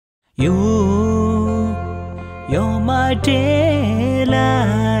You're my daylight.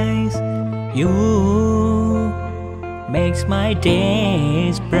 You makes my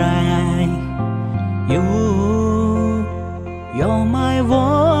days bright. You're my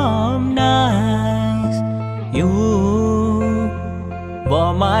warm nights. You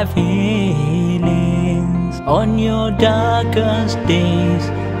were my feelings on your darkest days.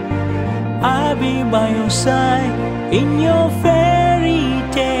 I'll be by your side in your fairy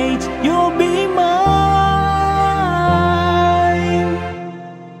tales. You'll be mine.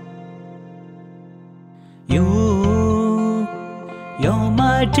 You're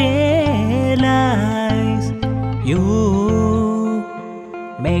my daylight. You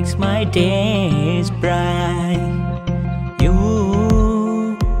makes my days bright.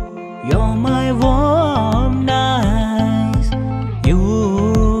 You're my warm nights.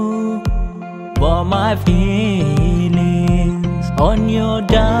 You were my feelings on your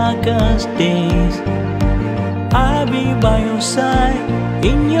darkest days. I'll be by your side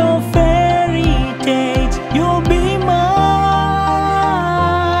in your fairy tales. You'll be mine.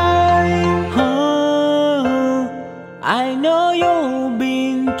 Oh, I know you've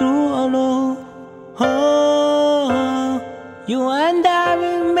been through a lot. Oh, you and I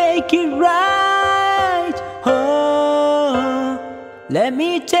will make it right. Oh, let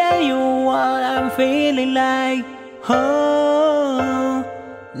me tell you what I'm feeling like. Oh,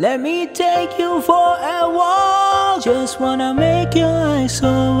 let me take you for a walk. Just wanna make your eyes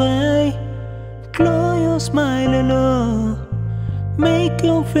away. Close your smile alone. Make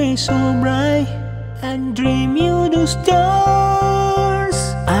your face so bright and dream you the stars.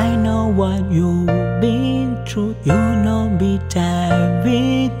 I know what you've been through. You know be tired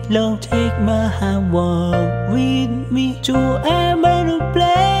with love. Take my hand, walk with me to a better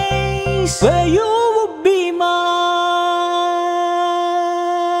place where you